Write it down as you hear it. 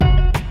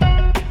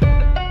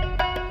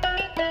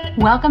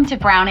Welcome to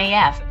Brown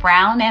AF,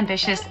 Brown,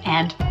 Ambitious,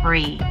 and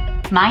Free.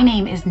 My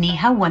name is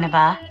Neha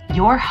Wunava,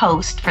 your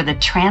host for the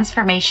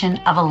transformation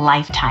of a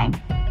lifetime.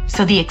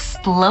 So the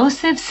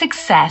explosive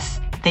success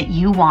that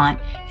you want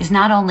is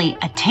not only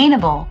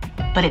attainable,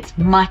 but it's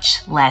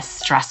much less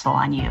stressful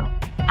on you.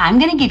 I'm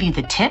going to give you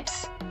the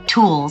tips,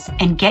 tools,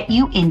 and get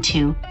you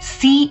into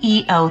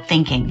CEO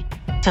thinking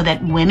so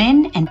that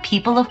women and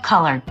people of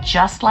color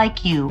just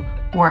like you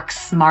work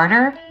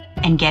smarter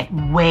and get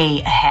way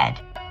ahead.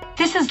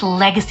 This is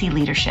legacy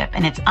leadership,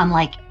 and it's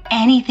unlike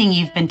anything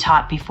you've been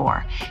taught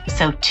before.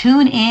 So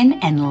tune in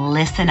and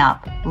listen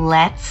up.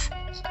 Let's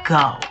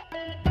go.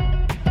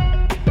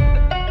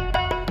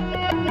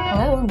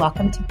 Hello, and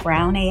welcome to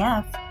Brown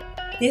AF.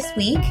 This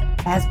week,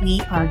 as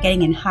we are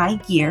getting in high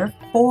gear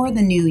for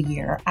the new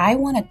year, I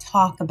want to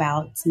talk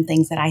about some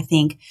things that I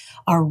think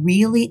are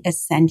really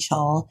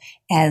essential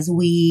as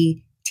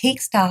we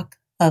take stock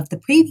of the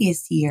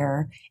previous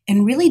year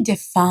and really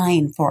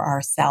define for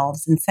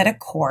ourselves and set a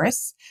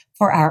course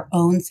for our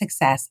own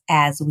success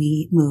as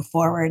we move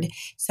forward.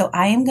 So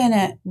I am going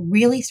to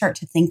really start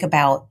to think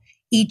about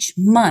each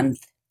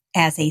month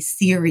as a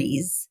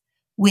series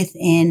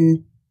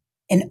within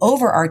an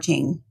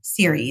overarching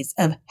series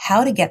of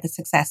how to get the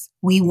success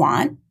we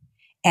want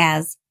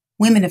as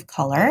women of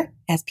color,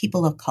 as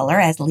people of color,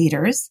 as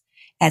leaders,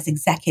 as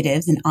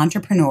executives and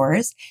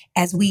entrepreneurs,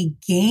 as we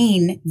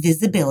gain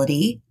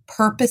visibility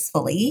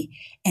purposefully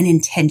and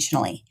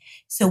intentionally.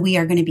 So we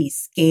are going to be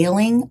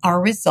scaling our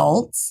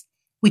results,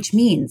 which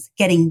means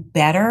getting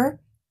better,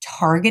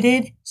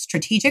 targeted,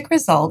 strategic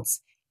results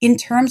in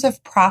terms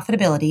of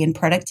profitability and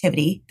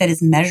productivity that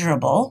is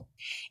measurable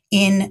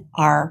in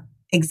our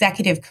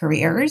executive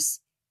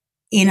careers,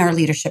 in our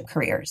leadership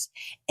careers.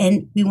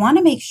 And we want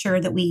to make sure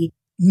that we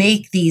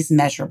make these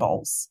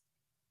measurables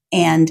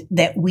and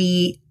that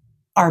we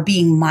are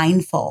being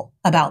mindful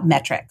about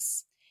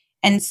metrics.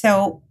 And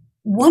so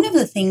one of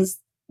the things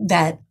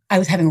that I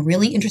was having a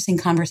really interesting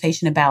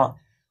conversation about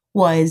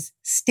was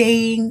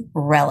staying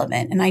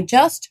relevant. And I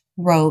just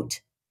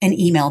wrote an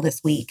email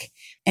this week.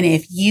 And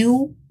if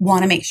you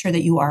want to make sure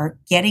that you are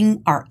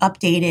getting our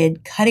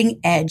updated cutting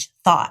edge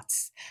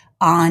thoughts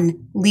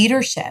on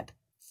leadership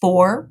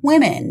for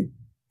women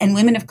and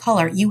women of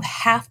color, you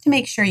have to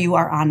make sure you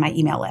are on my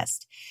email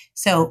list.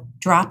 So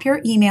drop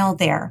your email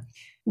there.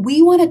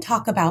 We want to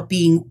talk about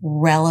being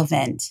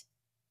relevant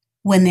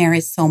when there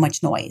is so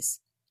much noise,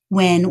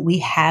 when we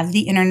have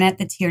the internet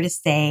that's here to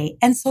stay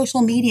and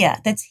social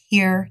media that's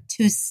here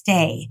to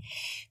stay.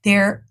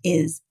 There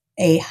is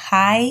a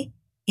high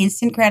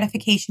instant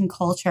gratification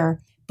culture,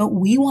 but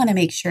we want to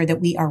make sure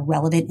that we are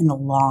relevant in the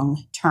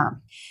long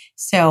term.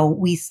 So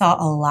we saw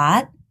a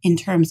lot in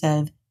terms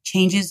of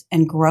changes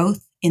and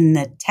growth in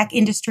the tech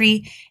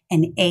industry,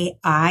 and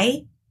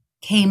AI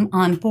came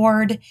on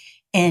board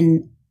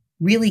and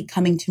really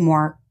coming to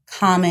more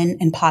common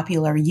and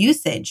popular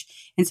usage.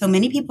 And so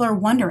many people are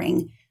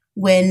wondering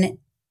when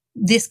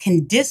this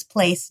can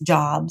displace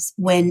jobs,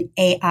 when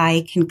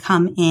AI can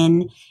come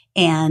in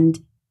and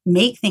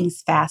make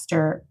things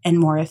faster and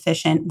more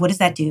efficient, what does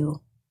that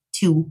do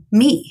to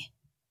me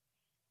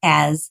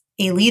as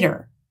a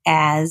leader,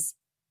 as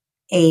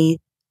a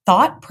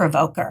thought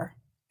provoker,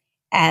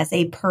 as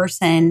a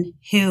person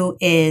who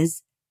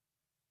is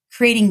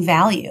creating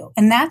value?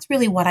 And that's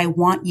really what I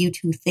want you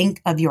to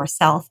think of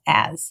yourself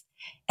as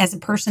a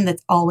person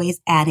that's always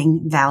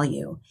adding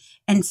value.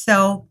 And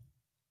so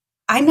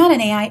I'm not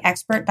an AI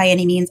expert by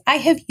any means. I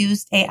have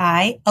used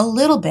AI a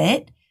little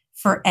bit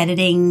for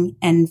editing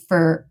and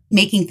for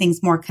making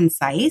things more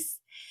concise.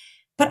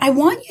 But I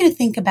want you to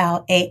think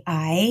about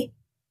AI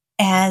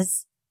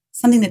as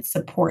something that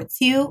supports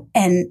you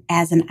and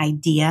as an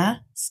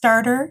idea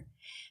starter.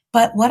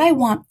 But what I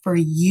want for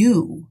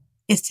you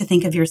is to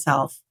think of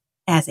yourself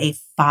as a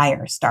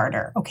fire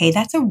starter. Okay,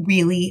 that's a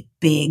really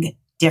big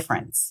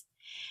difference.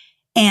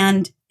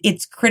 And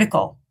it's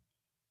critical.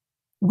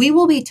 We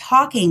will be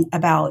talking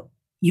about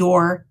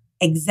your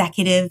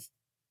executive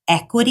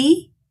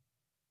equity,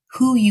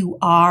 who you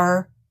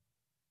are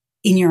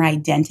in your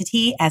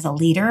identity as a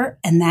leader,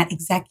 and that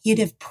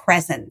executive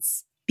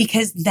presence,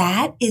 because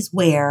that is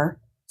where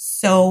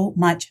so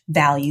much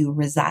value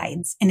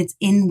resides, and it's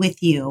in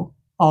with you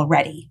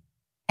already.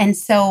 And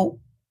so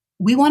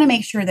we want to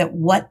make sure that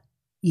what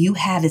you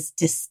have is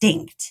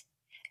distinct.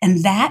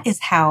 And that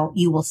is how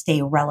you will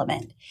stay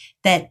relevant,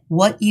 that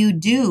what you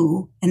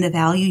do and the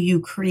value you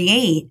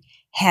create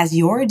has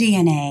your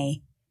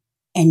DNA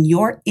and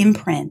your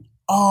imprint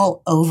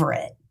all over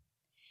it.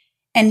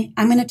 And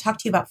I'm going to talk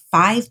to you about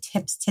 5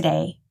 tips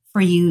today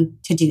for you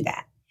to do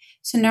that.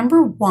 So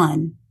number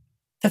 1,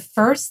 the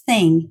first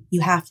thing you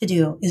have to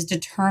do is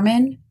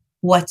determine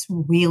what's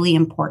really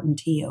important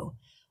to you,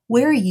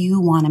 where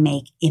you want to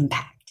make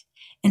impact.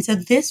 And so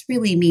this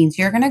really means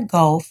you're going to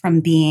go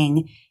from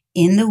being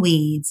in the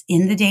weeds,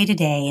 in the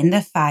day-to-day, in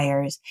the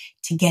fires,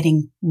 to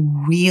getting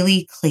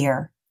really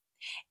clear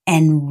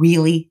and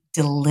really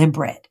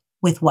deliberate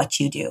with what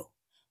you do,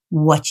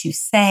 what you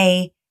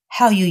say,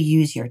 how you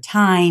use your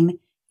time,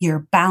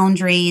 your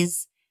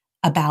boundaries,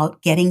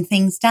 about getting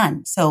things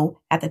done.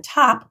 So at the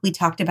top, we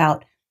talked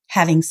about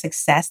having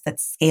success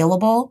that's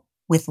scalable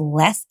with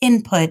less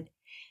input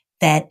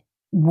that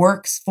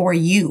works for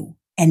you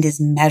and is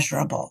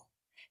measurable.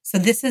 So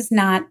this is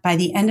not by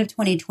the end of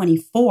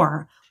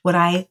 2024, what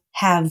I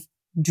have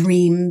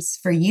dreams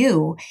for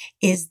you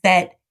is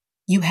that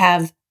you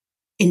have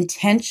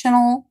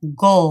intentional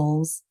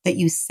goals that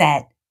you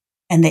set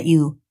and that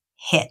you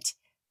hit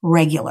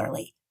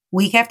regularly,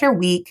 week after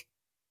week,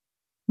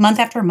 month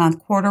after month,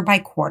 quarter by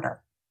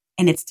quarter.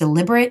 And it's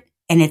deliberate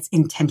and it's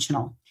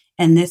intentional.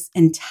 And this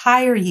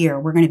entire year,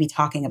 we're going to be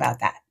talking about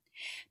that.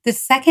 The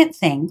second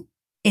thing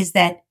is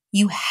that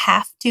you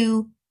have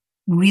to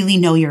really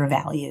know your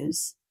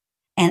values.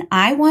 And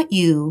I want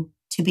you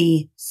to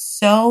be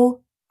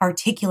so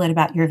articulate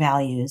about your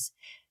values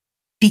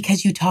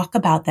because you talk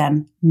about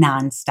them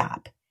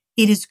nonstop.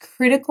 It is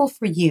critical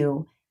for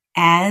you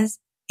as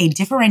a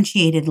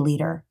differentiated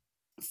leader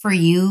for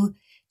you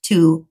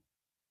to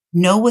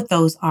know what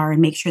those are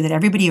and make sure that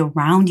everybody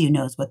around you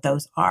knows what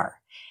those are.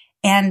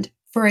 And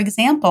for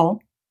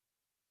example,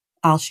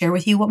 I'll share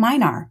with you what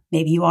mine are.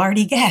 Maybe you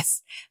already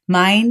guess.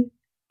 Mine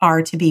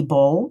are to be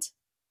bold,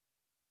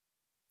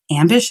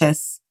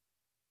 ambitious,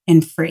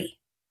 and free.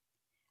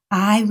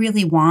 I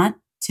really want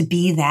to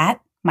be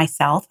that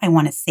myself. I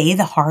want to say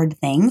the hard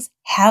things,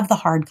 have the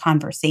hard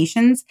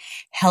conversations,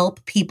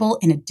 help people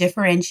in a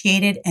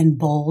differentiated and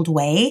bold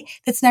way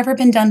that's never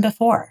been done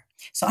before.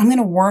 So I'm going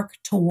to work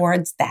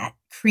towards that,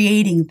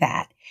 creating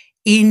that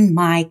in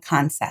my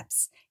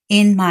concepts,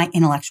 in my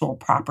intellectual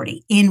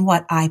property, in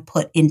what I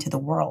put into the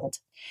world.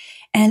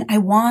 And I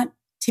want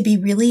to be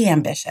really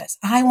ambitious.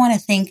 I want to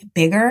think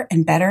bigger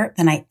and better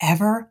than I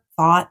ever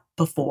thought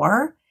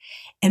before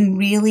and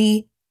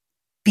really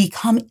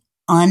become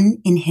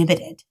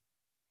uninhibited.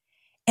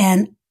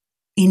 And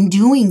in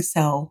doing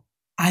so,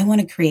 I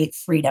want to create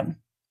freedom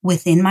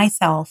within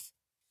myself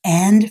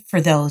and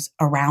for those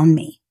around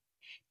me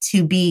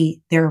to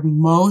be their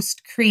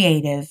most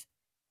creative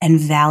and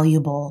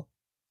valuable,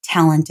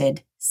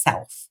 talented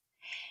self.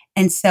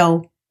 And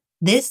so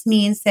this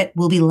means that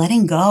we'll be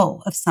letting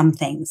go of some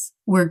things.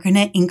 We're going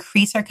to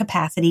increase our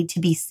capacity to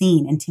be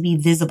seen and to be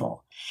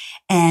visible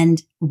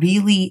and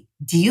really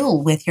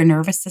deal with your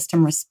nervous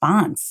system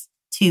response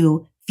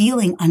to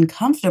feeling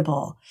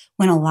uncomfortable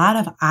when a lot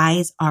of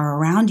eyes are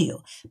around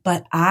you.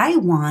 But I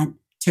want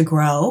to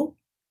grow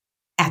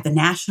at the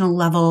national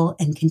level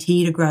and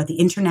continue to grow at the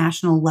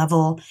international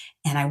level.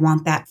 And I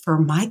want that for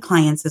my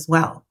clients as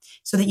well,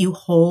 so that you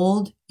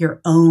hold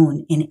your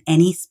own in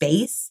any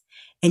space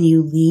and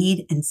you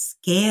lead and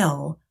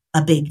scale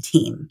a big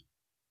team.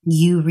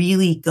 You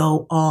really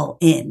go all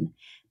in,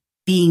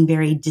 being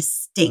very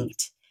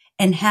distinct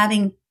and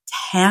having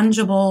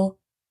tangible,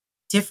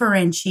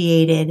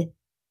 differentiated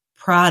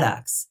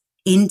products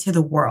into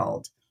the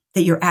world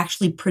that you're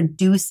actually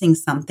producing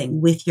something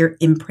with your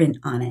imprint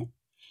on it.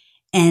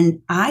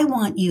 And I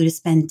want you to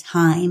spend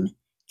time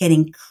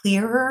getting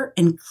clearer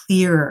and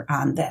clearer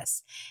on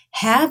this.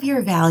 Have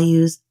your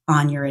values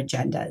on your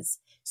agendas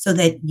so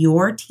that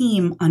your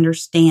team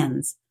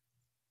understands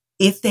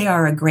if they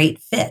are a great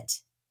fit.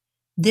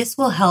 This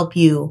will help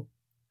you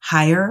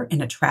hire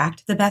and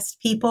attract the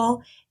best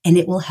people, and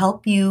it will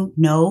help you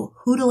know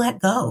who to let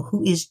go,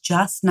 who is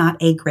just not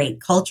a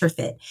great culture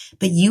fit.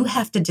 But you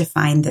have to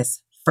define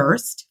this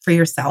first for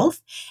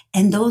yourself,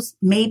 and those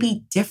may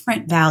be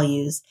different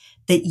values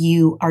that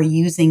you are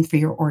using for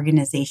your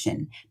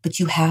organization, but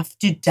you have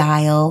to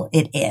dial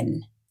it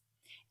in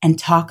and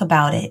talk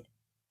about it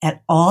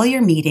at all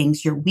your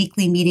meetings, your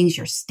weekly meetings,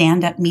 your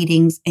stand-up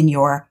meetings, and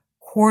your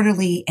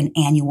quarterly and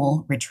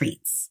annual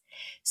retreats.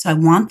 So I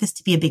want this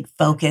to be a big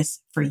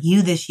focus for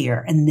you this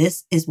year. And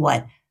this is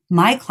what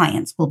my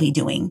clients will be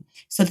doing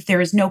so that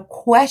there is no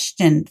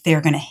question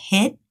they're going to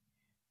hit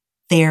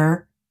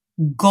their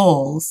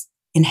goals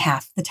in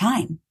half the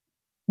time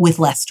with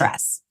less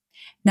stress.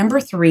 Number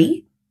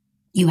 3,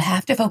 you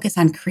have to focus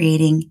on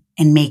creating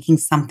and making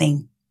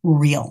something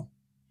real.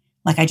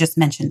 Like I just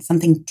mentioned,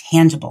 something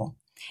tangible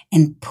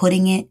and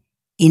putting it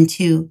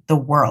into the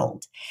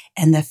world.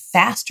 And the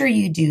faster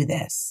you do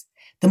this,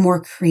 the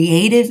more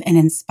creative and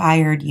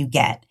inspired you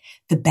get,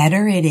 the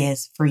better it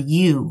is for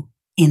you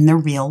in the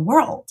real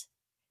world,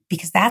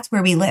 because that's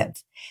where we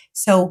live.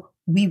 So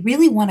we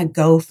really want to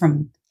go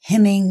from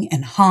hemming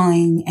and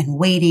hawing and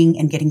waiting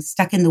and getting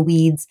stuck in the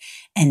weeds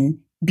and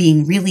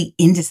being really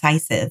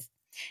indecisive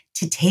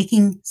to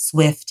taking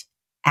swift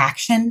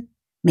action,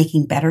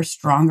 making better,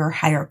 stronger,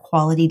 higher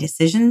quality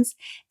decisions,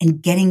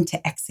 and getting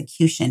to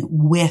execution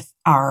with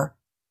our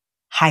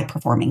high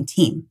performing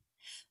team.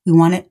 We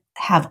want to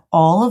have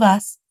all of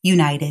us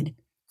united,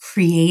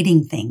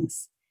 creating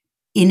things,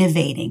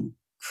 innovating,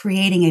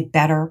 creating a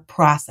better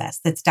process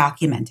that's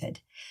documented,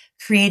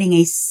 creating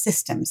a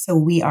system so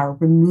we are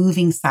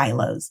removing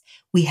silos.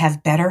 We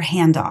have better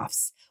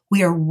handoffs.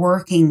 We are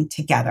working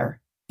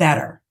together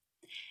better.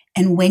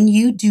 And when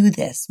you do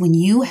this, when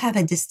you have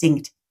a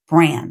distinct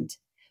brand,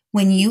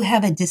 when you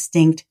have a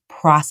distinct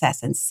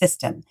process and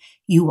system,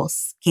 you will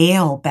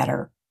scale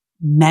better,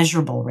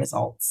 measurable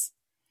results.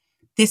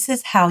 this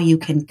is how you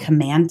can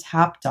command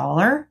top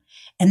dollar.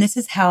 And this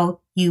is how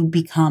you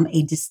become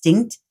a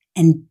distinct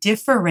and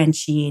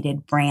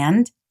differentiated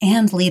brand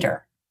and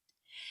leader.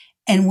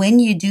 And when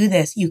you do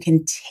this, you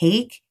can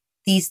take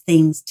these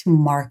things to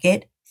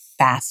market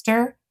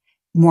faster,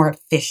 more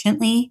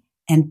efficiently,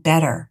 and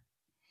better.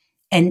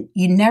 And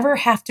you never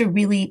have to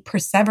really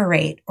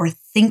perseverate or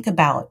think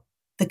about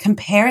the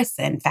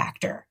comparison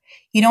factor.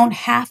 You don't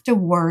have to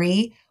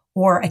worry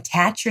or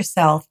attach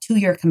yourself to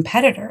your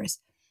competitors.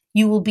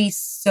 You will be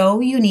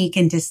so unique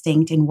and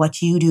distinct in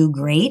what you do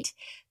great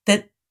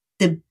that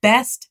the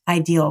best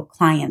ideal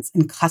clients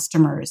and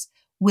customers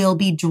will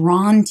be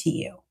drawn to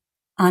you.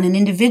 On an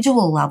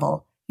individual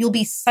level, you'll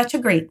be such a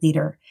great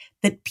leader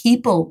that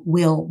people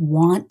will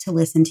want to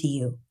listen to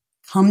you,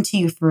 come to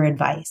you for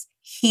advice,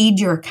 heed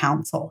your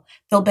counsel.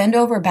 They'll bend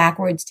over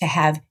backwards to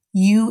have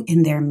you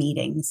in their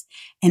meetings,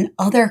 and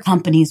other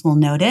companies will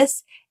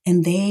notice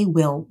and they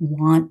will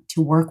want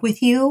to work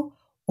with you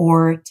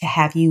or to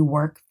have you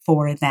work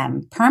for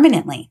them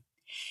permanently.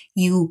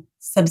 You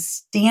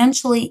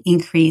substantially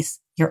increase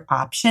your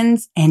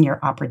options and your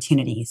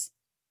opportunities.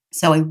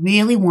 So I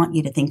really want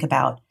you to think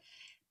about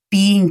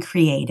being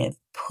creative,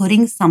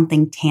 putting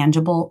something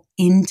tangible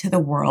into the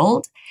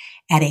world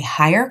at a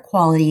higher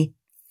quality,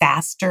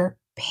 faster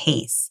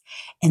pace.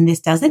 And this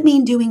doesn't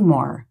mean doing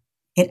more.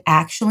 It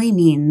actually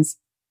means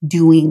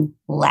doing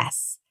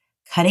less,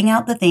 cutting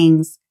out the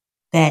things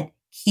that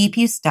keep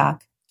you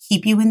stuck,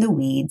 keep you in the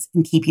weeds,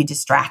 and keep you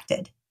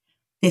distracted.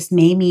 This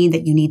may mean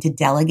that you need to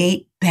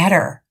delegate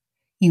better.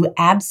 You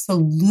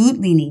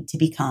absolutely need to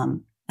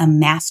become a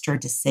master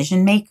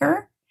decision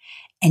maker,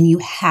 and you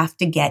have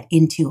to get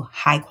into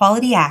high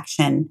quality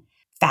action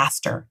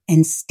faster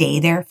and stay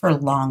there for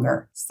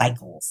longer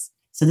cycles.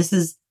 So this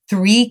is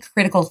 3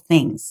 critical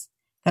things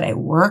that I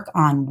work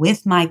on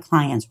with my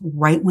clients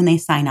right when they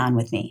sign on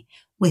with me.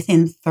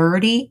 Within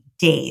 30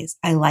 days,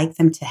 I like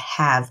them to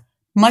have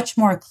much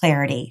more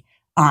clarity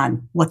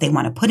on what they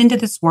want to put into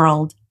this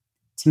world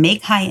to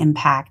make high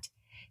impact,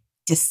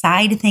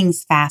 decide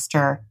things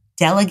faster,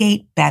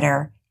 delegate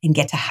better, and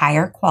get to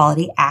higher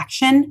quality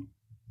action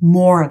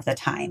more of the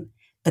time.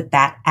 But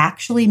that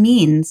actually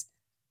means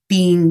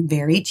being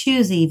very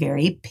choosy,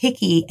 very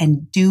picky,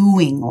 and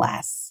doing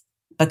less,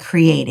 but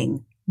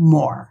creating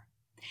more.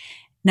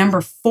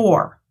 Number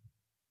 4,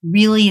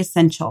 really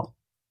essential.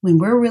 When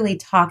we're really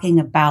talking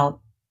about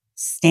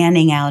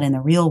standing out in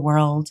the real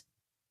world,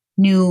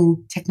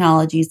 new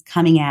technologies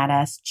coming at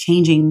us,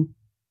 changing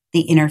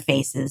the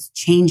interfaces,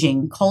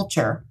 changing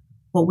culture,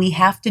 what we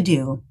have to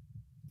do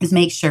is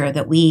make sure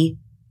that we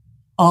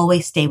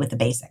always stay with the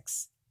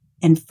basics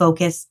and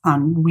focus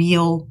on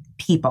real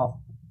people,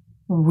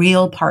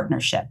 real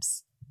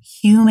partnerships,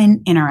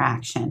 human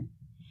interaction.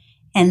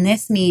 And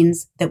this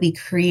means that we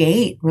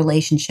create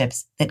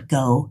relationships that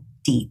go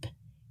deep.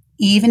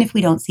 Even if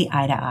we don't see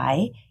eye to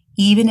eye,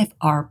 even if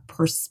our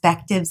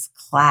perspectives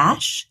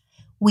clash,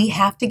 we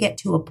have to get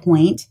to a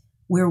point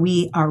where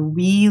we are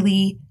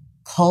really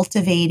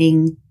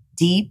cultivating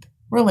deep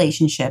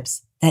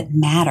relationships that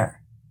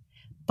matter,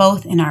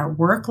 both in our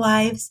work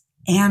lives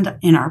and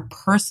in our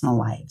personal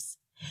lives.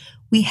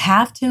 We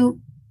have to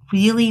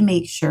really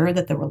make sure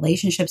that the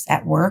relationships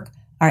at work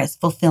are as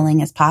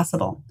fulfilling as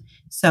possible.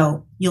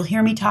 So you'll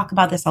hear me talk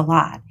about this a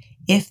lot.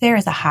 If there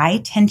is a high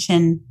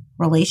tension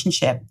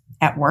relationship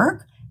at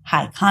work,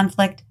 high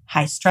conflict,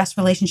 high stress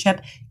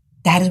relationship,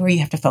 that is where you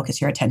have to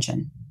focus your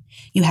attention.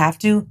 You have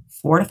to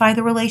fortify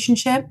the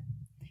relationship.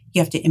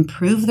 You have to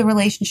improve the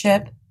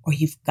relationship, or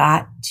you've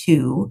got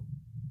to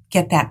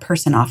get that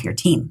person off your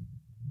team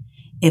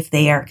if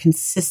they are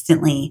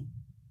consistently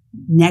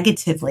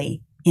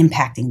negatively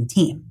impacting the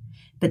team.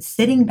 But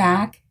sitting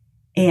back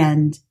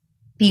and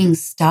being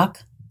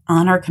stuck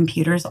on our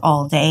computers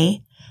all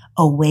day,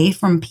 away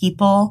from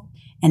people,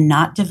 and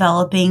not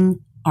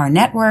developing our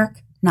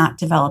network, not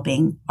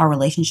developing our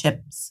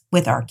relationships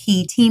with our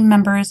key team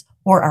members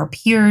or our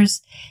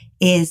peers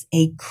is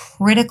a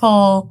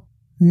critical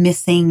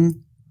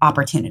missing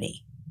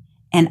opportunity.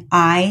 And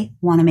I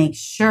want to make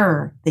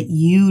sure that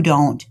you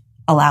don't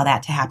allow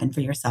that to happen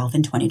for yourself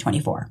in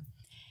 2024.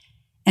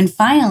 And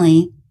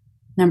finally,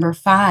 number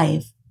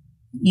 5,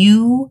 we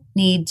all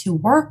need to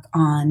work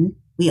on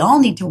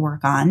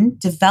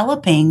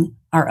developing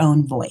our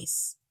own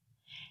voice,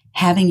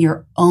 having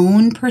your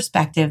own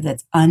perspective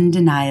that's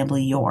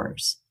undeniably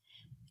yours.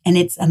 And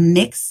it's a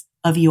mix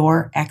of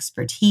your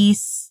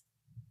expertise,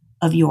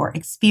 of your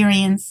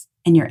experience,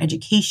 and your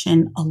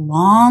education,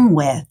 along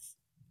with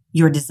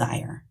your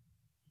desire,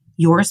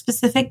 your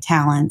specific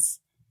talents,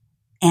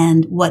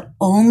 and what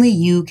only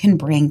you can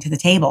bring to the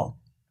table.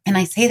 And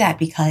I say that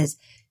because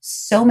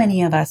so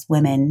many of us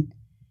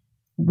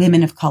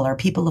women of color,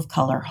 people of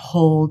color,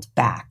 hold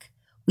back.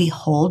 We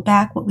hold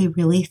back what we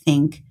really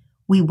think.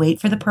 We wait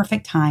for the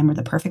perfect time or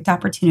the perfect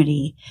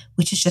opportunity,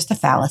 which is just a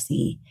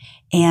fallacy.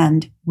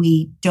 And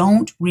we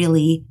don't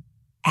really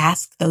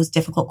ask those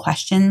difficult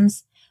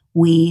questions.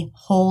 We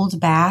hold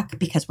back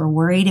because we're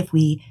worried if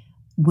we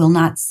will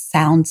not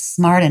sound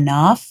smart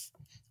enough,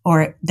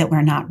 or that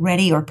we're not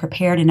ready or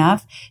prepared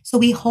enough. So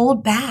we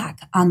hold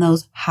back on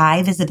those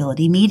high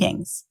visibility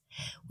meetings.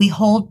 We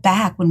hold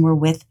back when we're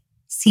with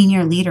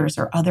senior leaders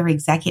or other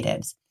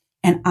executives.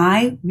 And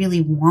I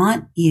really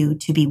want you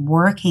to be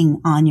working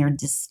on your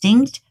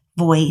distinct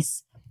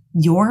voice,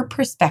 your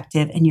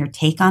perspective, and your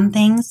take on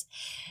things.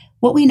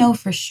 What we know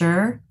for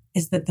sure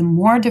is that the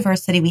more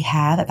diversity we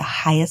have at the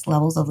highest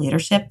levels of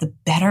leadership, the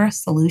better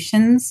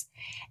solutions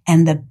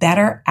and the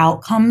better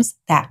outcomes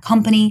that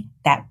company,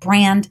 that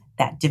brand,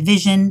 that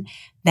division,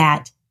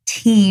 that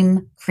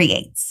team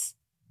creates.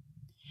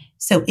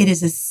 So it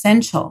is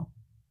essential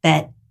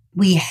that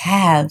we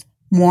have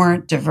more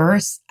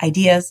diverse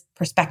ideas,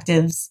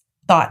 perspectives,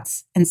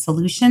 thoughts, and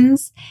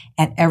solutions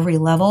at every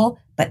level,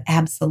 but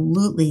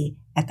absolutely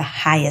at the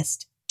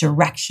highest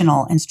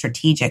directional and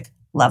strategic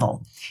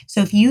level.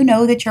 So if you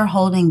know that you're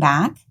holding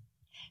back,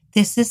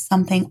 this is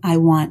something I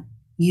want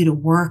you to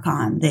work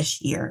on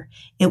this year.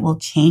 It will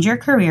change your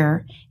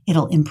career.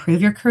 It'll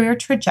improve your career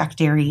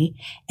trajectory,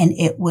 and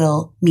it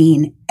will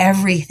mean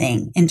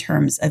everything in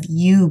terms of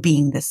you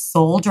being the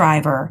sole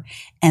driver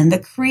and the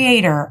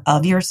creator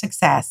of your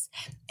success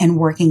and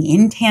working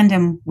in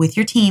tandem with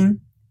your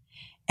team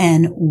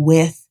and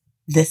with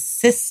the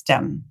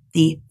system,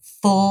 the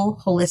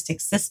full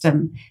holistic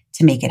system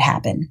to make it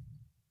happen.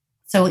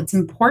 So it's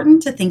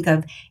important to think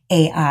of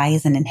AI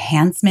as an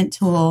enhancement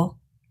tool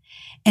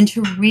and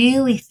to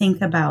really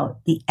think about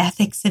the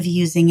ethics of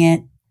using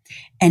it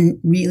and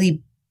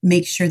really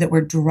make sure that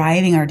we're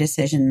driving our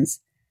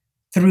decisions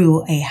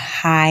through a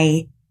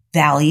high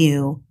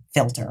value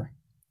filter.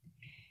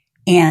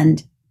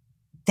 And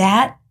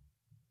that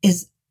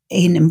is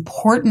an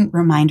important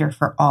reminder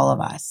for all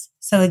of us.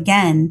 So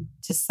again,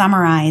 to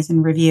summarize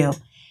and review,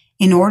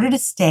 in order to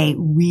stay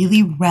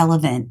really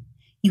relevant,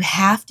 you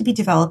have to be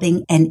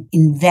developing and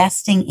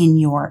investing in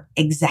your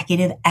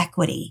executive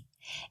equity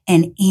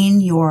and in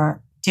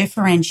your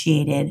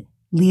differentiated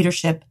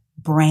leadership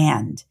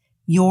brand,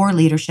 your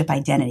leadership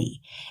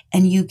identity.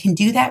 And you can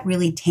do that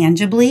really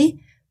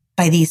tangibly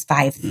by these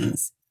 5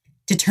 things.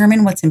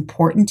 Determine what's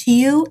important to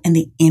you and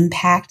the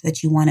impact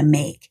that you want to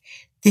make.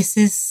 This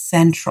is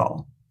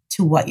central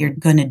to what you're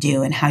going to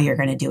do and how you're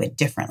going to do it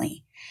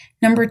differently.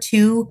 Number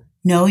 2,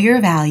 know your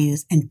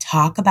values and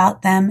talk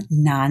about them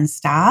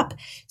nonstop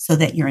so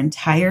that your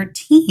entire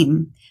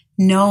team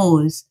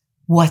knows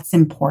what's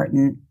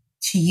important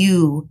to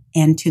you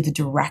and to the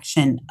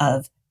direction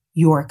of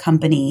your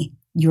company,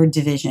 your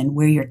division,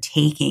 where you're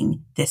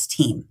taking this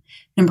team.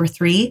 Number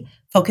 3,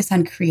 focus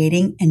on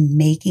creating and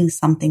making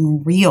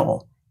something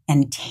real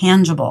and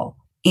tangible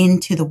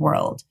into the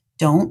world.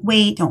 Don't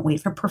wait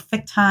for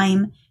perfect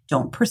time.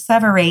 Don't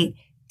perseverate.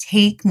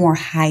 Take more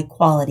high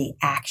quality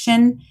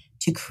action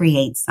to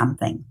create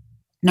something.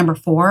 Number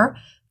 4,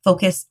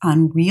 focus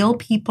on real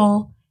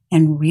people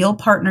and real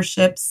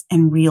partnerships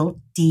and real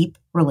deep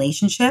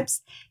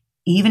relationships,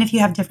 even if you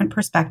have different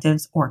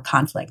perspectives or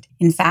conflict.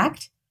 In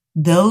fact,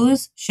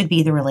 those should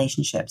be the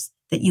relationships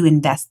that you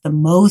invest the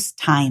most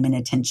time and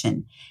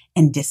attention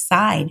and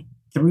decide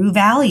through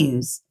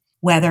values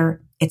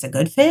whether it's a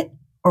good fit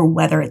or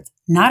whether it's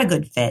not a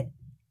good fit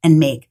and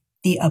make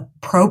the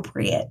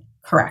appropriate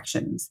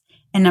corrections.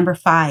 And number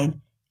 5,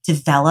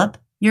 develop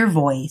your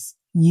voice,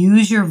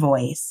 use your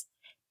voice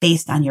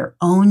based on your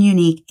own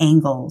unique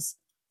angles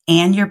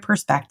and your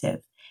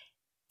perspective.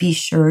 Be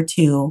sure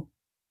to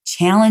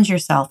challenge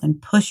yourself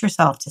and push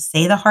yourself to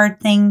say the hard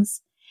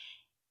things,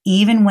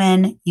 even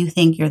when you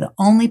think you're the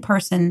only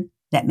person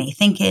that may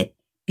think it,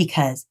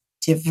 because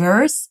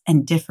diverse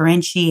and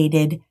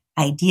differentiated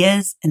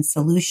ideas and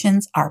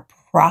solutions are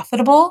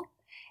profitable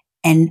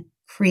and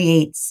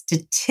create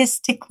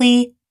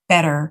statistically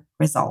better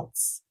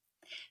results.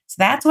 So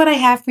that's what I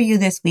have for you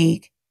this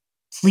week.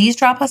 Please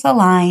drop us a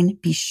line.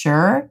 Be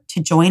sure to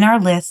join our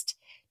list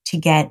to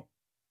get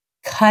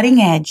cutting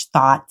edge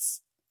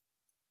thoughts,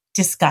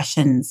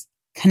 discussions,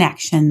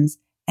 connections,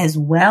 as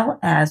well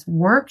as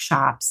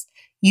workshops.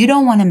 You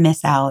don't want to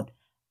miss out.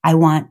 I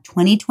want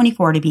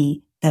 2024 to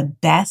be the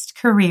best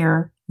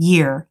career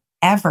year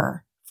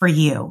ever for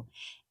you.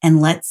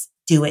 And let's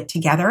do it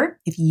together.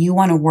 If you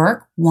want to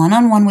work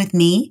one-on-one with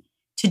me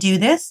to do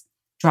this,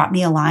 drop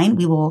me a line.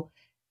 We will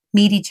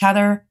meet each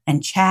other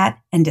and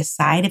chat and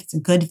decide if it's a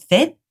good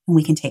fit, and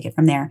we can take it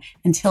from there.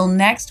 Until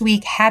next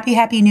week,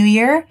 happy New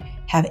Year.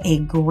 Have a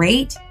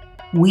great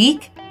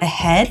week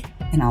ahead,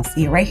 and I'll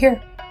see you right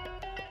here.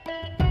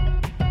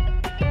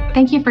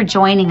 Thank you for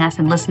joining us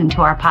and listening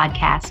to our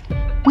podcast.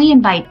 We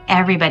invite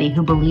everybody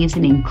who believes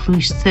in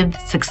inclusive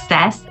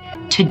success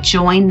to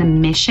join the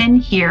mission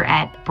here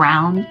at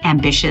Brown,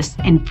 Ambitious,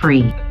 and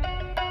Free.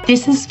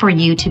 This is for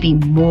you to be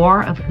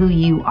more of who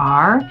you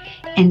are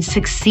and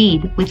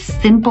succeed with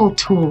simple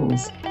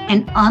tools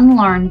and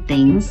unlearn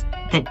things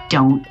that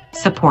don't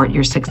support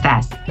your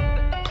success.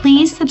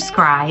 Please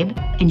subscribe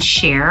and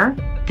share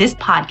this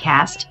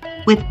podcast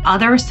with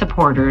other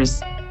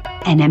supporters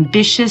and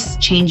ambitious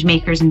change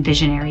makers and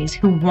visionaries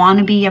who want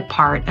to be a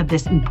part of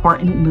this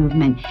important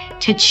movement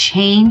to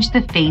change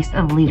the face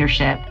of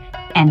leadership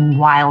and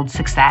wild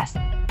success.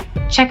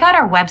 Check out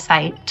our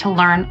website to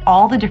learn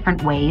all the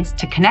different ways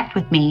to connect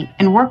with me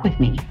and work with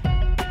me.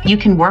 You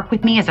can work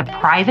with me as a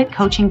private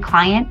coaching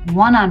client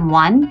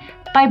one-on-one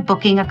by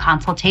booking a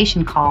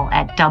consultation call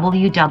at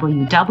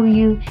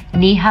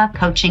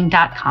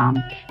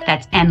www.nehacoaching.com.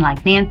 That's N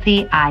like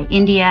Nancy, I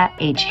India,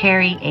 H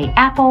Harry, A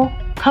Apple,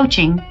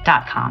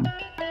 coaching.com.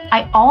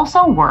 I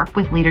also work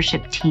with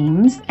leadership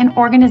teams and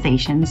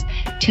organizations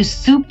to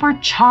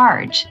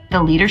supercharge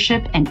the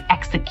leadership and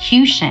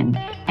execution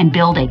and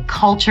build a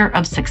culture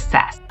of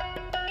success.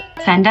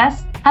 Send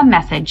us a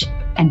message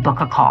and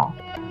book a call.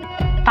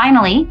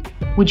 Finally,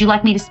 would you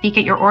like me to speak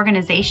at your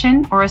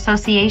organization or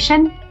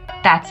association?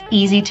 That's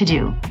easy to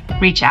do.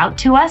 Reach out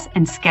to us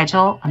and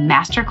schedule a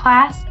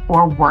masterclass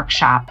or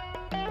workshop.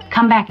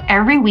 Come back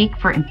every week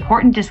for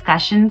important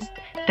discussions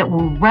that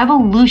will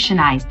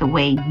revolutionize the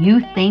way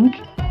you think,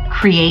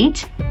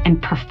 create,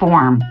 and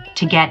perform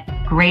to get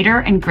greater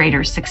and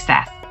greater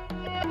success.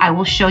 I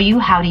will show you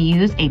how to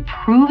use a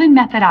proven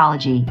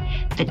methodology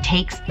that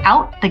takes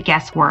out the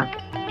guesswork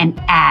and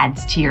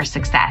adds to your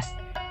success.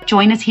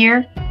 Join us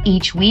here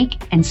each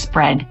week and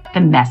spread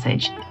the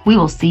message. We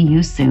will see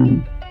you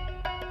soon.